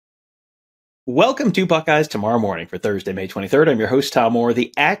Welcome to Buckeyes Tomorrow Morning for Thursday, May 23rd. I'm your host, Tom Orr.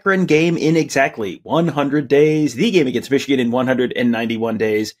 The Akron game in exactly 100 days. The game against Michigan in 191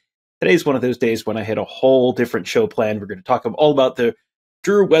 days. Today's one of those days when I had a whole different show planned. We're going to talk all about the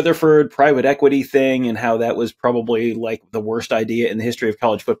Drew Weatherford private equity thing and how that was probably like the worst idea in the history of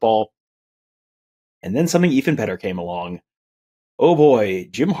college football. And then something even better came along. Oh boy,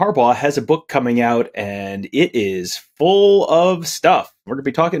 Jim Harbaugh has a book coming out, and it is full of stuff. We're going to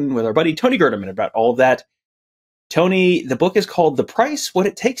be talking with our buddy Tony Gerdeman about all of that. Tony, the book is called The Price, What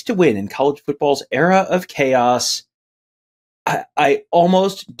It Takes to Win in College Football's Era of Chaos. I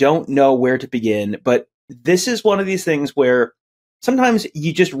almost don't know where to begin, but this is one of these things where sometimes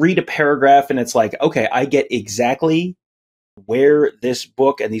you just read a paragraph and it's like, okay, I get exactly where this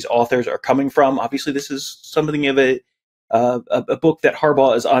book and these authors are coming from. Obviously, this is something of a book that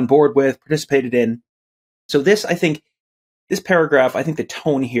Harbaugh is on board with, participated in. So this paragraph, I think the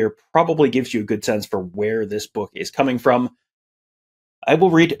tone here probably gives you a good sense for where this book is coming from. I will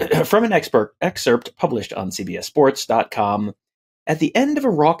read from an excerpt published on CBSSports.com. At the end of a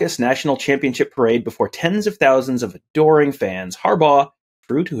raucous national championship parade before tens of thousands of adoring fans, Harbaugh,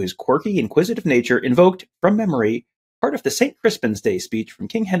 true to his quirky, inquisitive nature, invoked, from memory, part of the St. Crispin's Day speech from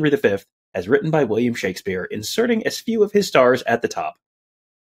King Henry V, as written by William Shakespeare, inserting as few of his stars at the top.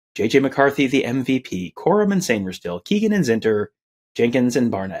 J.J. McCarthy, the MVP, Corum and Sainristil, Keegan and Zinter, Jenkins and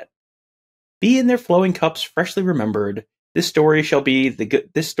Barnett. Be in their flowing cups freshly remembered. This story shall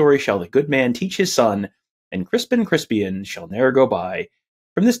the good man teach his son, and Crispin Crispian shall ne'er go by.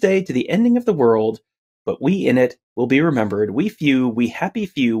 From this day to the ending of the world, but we in it will be remembered. We few, we happy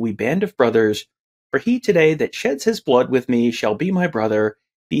few, we band of brothers. For he today that sheds his blood with me shall be my brother.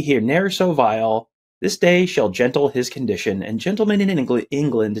 Be he ne'er so vile, this day shall gentle his condition, and gentlemen in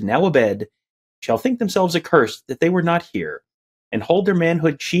England now abed shall think themselves accursed that they were not here, and hold their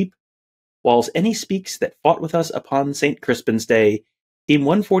manhood cheap, whiles any speaks that fought with us upon St. Crispin's Day. Team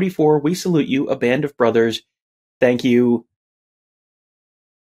 144, we salute you, a band of brothers. Thank you.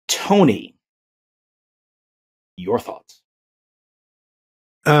 Tony, your thoughts?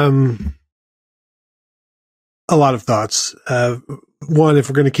 A lot of thoughts. One, if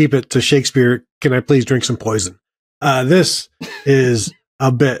we're going to keep it to Shakespeare, can I please drink some poison? This is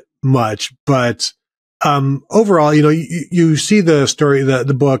a bit much, but overall, you see the story,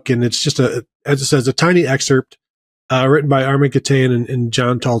 the book, and it's just as it says, a tiny excerpt written by Armin Katayan and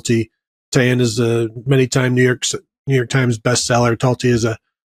John Talty. Katayan is a many-time New York Times bestseller. Talty is a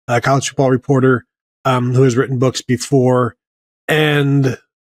college football reporter who has written books before, and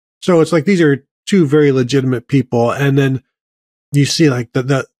so it's like these are two very legitimate people, and then you see like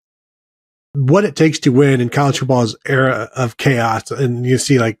the what it takes to win in college football's era of chaos, and you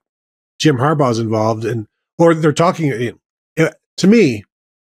see like Jim Harbaugh's involved, or they're talking. To me,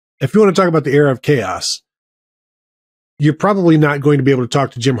 if you want to talk about the era of chaos, you're probably not going to be able to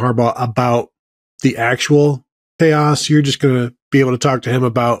talk to Jim Harbaugh about the actual chaos. You're just going to be able to talk to him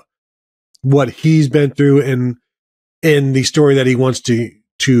about what he's been through and in the story that he wants to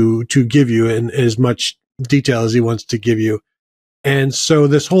give you in as much detail as he wants to give you. And so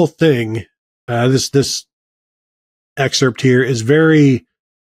this whole thing, this excerpt here is very,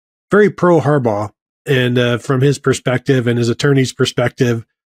 very pro Harbaugh, and from his perspective and his attorney's perspective.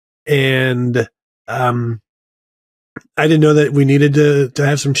 And I didn't know that we needed to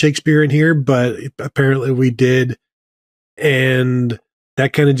have some Shakespeare in here, but apparently we did. And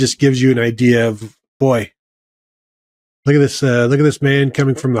that kind of just gives you an idea of, boy, look at this man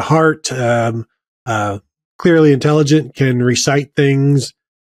coming from the heart, clearly intelligent, can recite things.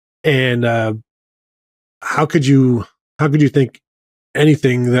 And how could you think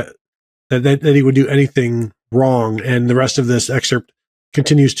anything that he would do anything wrong? And the rest of this excerpt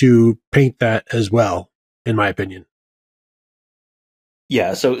continues to paint that as well, in my opinion.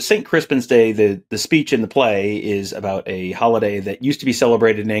 Yeah, so St. Crispin's Day, the speech in the play is about a holiday that used to be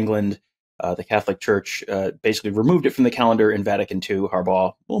celebrated in England. The Catholic Church basically removed it from the calendar in Vatican II.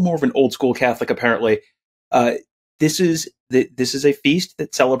 Harbaugh, a little more of an old school Catholic, apparently. This is a feast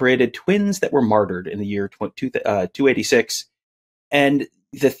that celebrated twins that were martyred in the year 286. And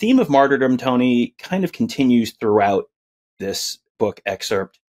the theme of martyrdom, Tony, kind of continues throughout this book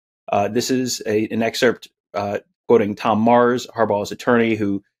excerpt. This is an excerpt quoting Tom Orr, Harbaugh's attorney,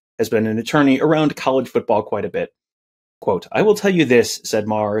 who has been an attorney around college football quite a bit. Quote, "I will tell you this," said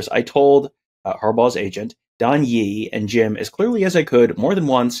Mars. "I told Harbaugh's agent, Don Yee, and Jim as clearly as I could, more than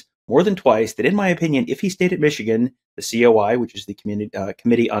once, more than twice, that in my opinion, if he stayed at Michigan, the COI, which is the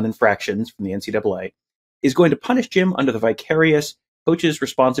Committee on Infractions from the NCAA, is going to punish Jim under the vicarious coach's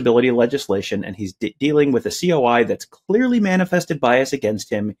responsibility legislation, and he's dealing with a COI that's clearly manifested bias against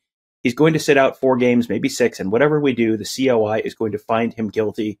him. He's going to sit out 4 games, maybe 6, and whatever we do, the COI is going to find him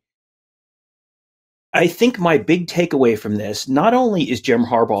guilty. I think my big takeaway from this, not only is Jim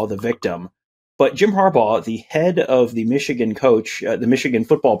Harbaugh the victim, but Jim Harbaugh, the head of the Michigan coach, the Michigan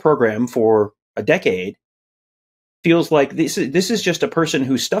football program for a decade, feels like this is just a person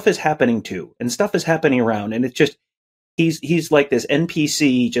whose stuff is happening to, and stuff is happening around, and it's just he's like this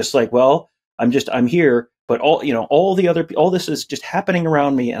NPC, just like, well, I'm here, but all this is just happening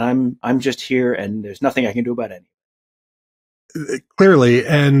around me, and I'm just here, and there's nothing I can do about it. Clearly,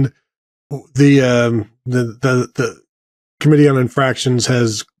 and the Committee on Infractions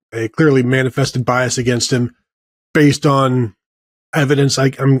has a clearly manifested bias against him based on evidence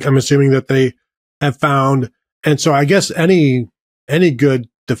I'm assuming that they have found. And so I guess any good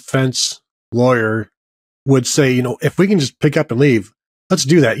defense lawyer would say, if we can just pick up and leave, let's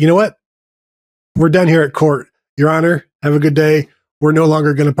do that. You know what? We're done here at court. Your Honor, have a good day. We're no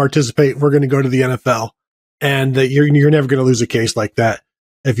longer going to participate. We're going to go to the NFL. And you're never going to lose a case like that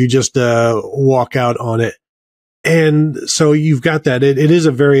if you just walk out on it. And so you've got that.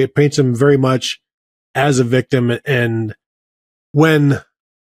 It paints him very much as a victim. And when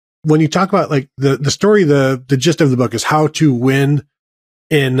you talk about like the story, the gist of the book is how to win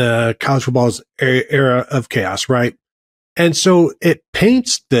in college football's era of chaos, right? And so it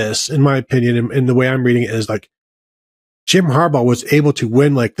paints this, in my opinion, and the way I'm reading it is like Jim Harbaugh was able to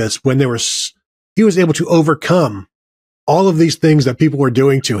win like this when he was able to overcome all of these things that people were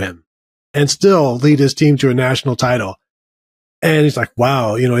doing to him and still lead his team to a national title. And it's like,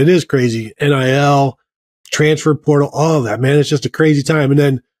 wow, it is crazy. NIL, transfer portal, all of that, man. It's just a crazy time. And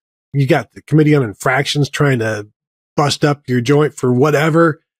then you got the Committee on Infractions trying to bust up your joint for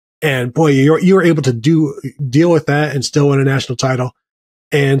whatever. And boy, you were able to deal with that and still win a national title.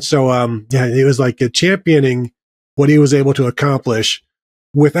 And so, it was like championing what he was able to accomplish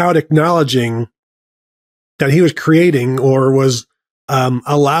without acknowledging that he was creating or was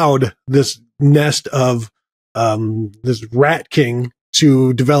allowed this nest of this rat king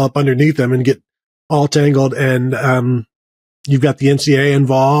to develop underneath them and get all tangled. And you've got the NCAA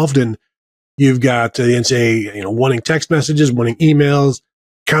involved, and you've got the NCAA, wanting text messages, wanting emails,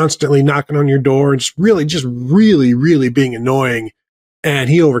 constantly knocking on your door, and just really, really being annoying. And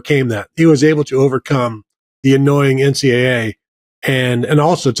he overcame that. He was able to overcome the annoying NCAA and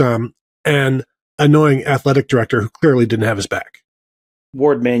also, Tom, an annoying athletic director who clearly didn't have his back.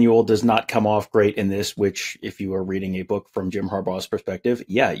 Ward Manuel does not come off great in this, which if you are reading a book from Jim Harbaugh's perspective,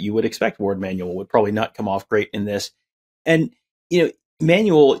 you would expect Ward Manuel would probably not come off great in this. And,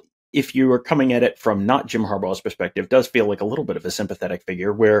 Manuel, if you are coming at it from not Jim Harbaugh's perspective, does feel like a little bit of a sympathetic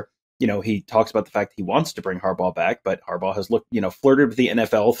figure where, he talks about the fact he wants to bring Harbaugh back, but Harbaugh has flirted with the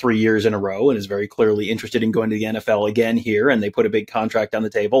NFL 3 years in a row and is very clearly interested in going to the NFL again here. And they put a big contract on the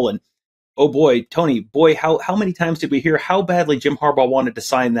table. And oh boy, Tony, how many times did we hear how badly Jim Harbaugh wanted to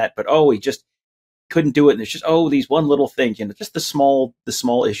sign that, but he just couldn't do it. And it's just, these one little thing, just the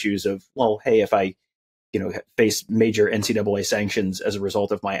small issues of, well, hey, if I, face major NCAA sanctions as a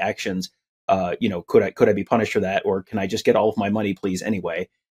result of my actions, could I be punished for that? Or can I just get all of my money, please, anyway?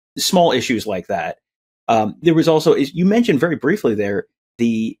 Small issues like that. There was also, as you mentioned very briefly there,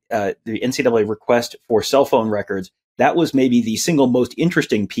 the NCAA request for cell phone records. That was maybe the single most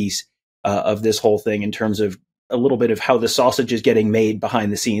interesting piece of this whole thing in terms of a little bit of how the sausage is getting made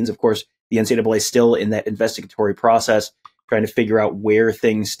behind the scenes. Of course, the NCAA is still in that investigatory process, trying to figure out where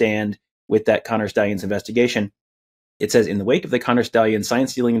things stand with that Connor Stalions investigation. It says, in the wake of the Connor Stalions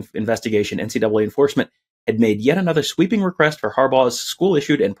science stealing investigation, NCAA enforcement had made yet another sweeping request for Harbaugh's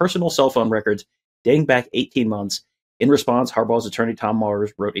school-issued and personal cell phone records dating back 18 months. In response, Harbaugh's attorney, Tom Orr,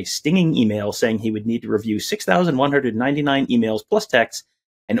 wrote a stinging email saying he would need to review 6,199 emails plus texts.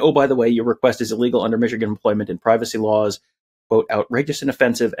 And oh, by the way, your request is illegal under Michigan employment and privacy laws, quote, outrageous and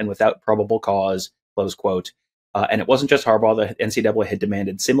offensive and without probable cause, close quote. And it wasn't just Harbaugh. The NCAA had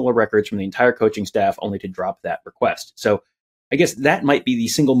demanded similar records from the entire coaching staff only to drop that request. So I guess that might be the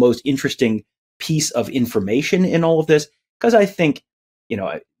single most interesting piece of information in all of this, because I think,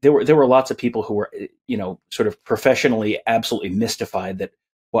 there were lots of people who were, sort of professionally absolutely mystified that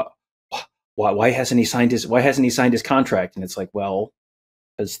why hasn't he signed his contract? And it's like, well,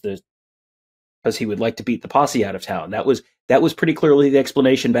 because he would like to beat the posse out of town. That was pretty clearly the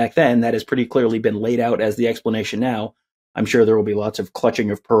explanation back then. That has pretty clearly been laid out as the explanation now. I'm sure there will be lots of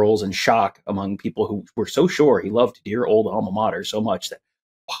clutching of pearls and shock among people who were so sure he loved dear old alma mater so much that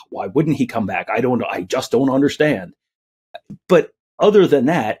why wouldn't he come back? I just don't understand. But other than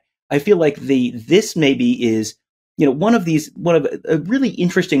that, I feel like this maybe is, one of a really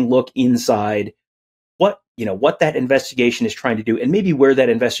interesting look inside what, what that investigation is trying to do, and maybe where that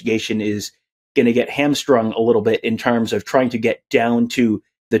investigation is going to get hamstrung a little bit in terms of trying to get down to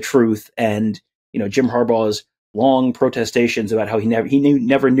the truth. And, Jim Harbaugh's long protestations about how he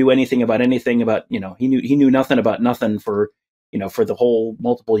never knew anything about anything about, he knew nothing about nothing for the whole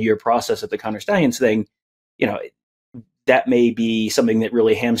multiple year process of the Connor Stalions thing. That may be something that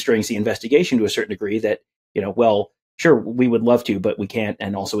really hamstrings the investigation to a certain degree, that, well, sure, we would love to, but we can't.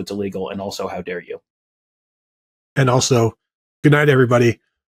 And also it's illegal. And also, how dare you? And also, good night, everybody.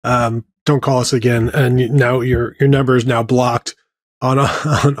 Don't call us again. And now your number is now blocked on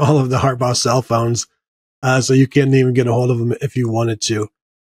all of the Harbaugh cell phones. So you can't even get a hold of them if you wanted to.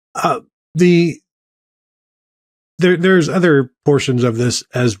 There's other portions of this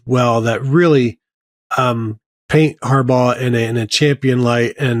as well that really, paint Harbaugh in a champion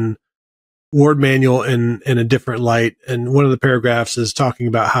light and Ward Manuel in a different light. And one of the paragraphs is talking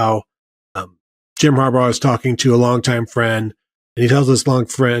about how, Jim Harbaugh is talking to a longtime friend, and he tells this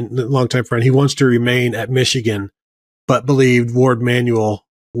longtime friend he wants to remain at Michigan, but believed Ward Manuel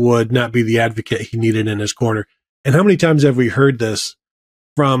would not be the advocate he needed in his corner. And how many times have we heard this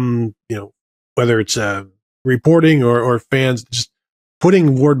from, whether it's reporting or fans, just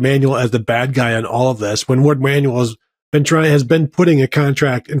putting Ward Manuel as the bad guy on all of this, when Ward Manuel has been putting a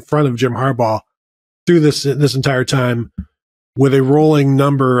contract in front of Jim Harbaugh through this entire time, with a rolling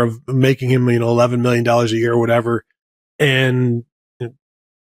number of making him, $11 million a year or whatever. And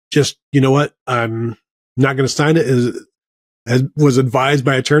just, what, I'm not going to sign it, as was advised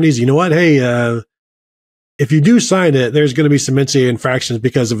by attorneys. Hey, if you do sign it, there's going to be some NCAA infractions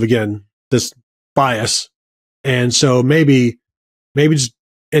because of, again, this bias. And so maybe just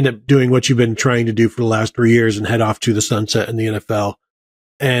end up doing what you've been trying to do for the last 3 years and head off to the sunset in the NFL.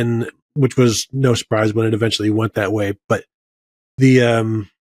 And which was no surprise when it eventually went that way. But if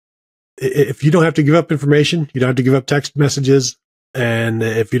you don't have to give up information, you don't have to give up text messages, and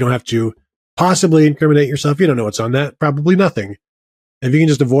if you don't have to possibly incriminate yourself, you don't know what's on that, probably nothing. If you can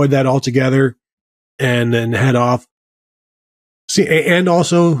just avoid that altogether and then head off, and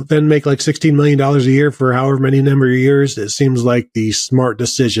also then make like $16 million a year for however many number of years, it seems like the smart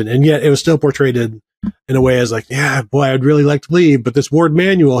decision. And yet it was still portrayed in a way as like, yeah, boy, I'd really like to leave, but this Ward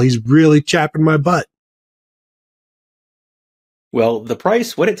Manuel, he's really chapping my butt. Well, The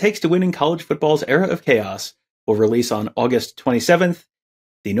Price, What It Takes to Win in College Football's Era of Chaos will release on August 27th.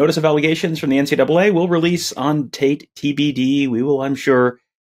 The notice of allegations from the NCAA will release on Tate TBD. We will, I'm sure,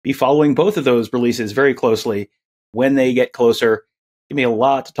 be following both of those releases very closely when they get closer. Give me a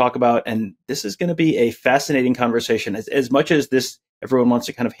lot to talk about, and this is going to be a fascinating conversation. As much as this, everyone wants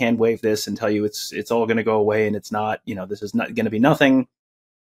to kind of hand wave this and tell you it's all going to go away, and it's not, this is not going to be nothing.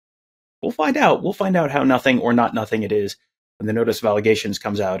 We'll find out. We'll find out how nothing or not nothing it is when the notice of allegations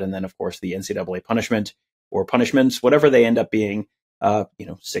comes out, and then, of course, the NCAA punishment or punishments, whatever they end up being,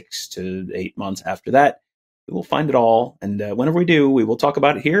 6 to 8 months after that. We will find it all, and whenever we do, we will talk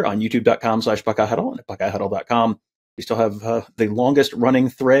about it here on youtube.com/BuckeyeHuddle and at BuckeyeHuddle.com. We still have the longest running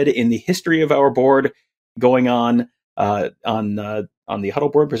thread in the history of our board going on the Huddle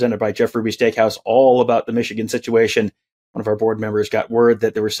board presented by Jeff Ruby Steakhouse, all about the Michigan situation. One of our board members got word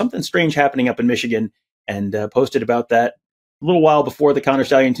that there was something strange happening up in Michigan and posted about that a little while before the Connor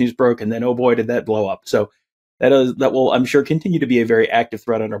Stalions news broke, and then, oh boy, did that blow up. So that will, I'm sure, continue to be a very active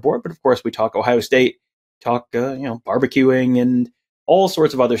thread on our board. But of course, we talk Ohio State, talk barbecuing and all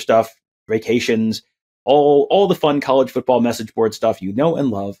sorts of other stuff, vacations, all the fun college football message board stuff you know and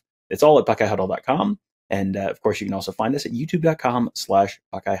love. It's all at BuckeyeHuddle.com. And of course, you can also find us at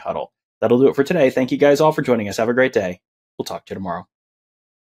youtube.com/BuckeyeHuddle. That'll do it for today. Thank you guys all for joining us. Have a great day. We'll talk to you tomorrow.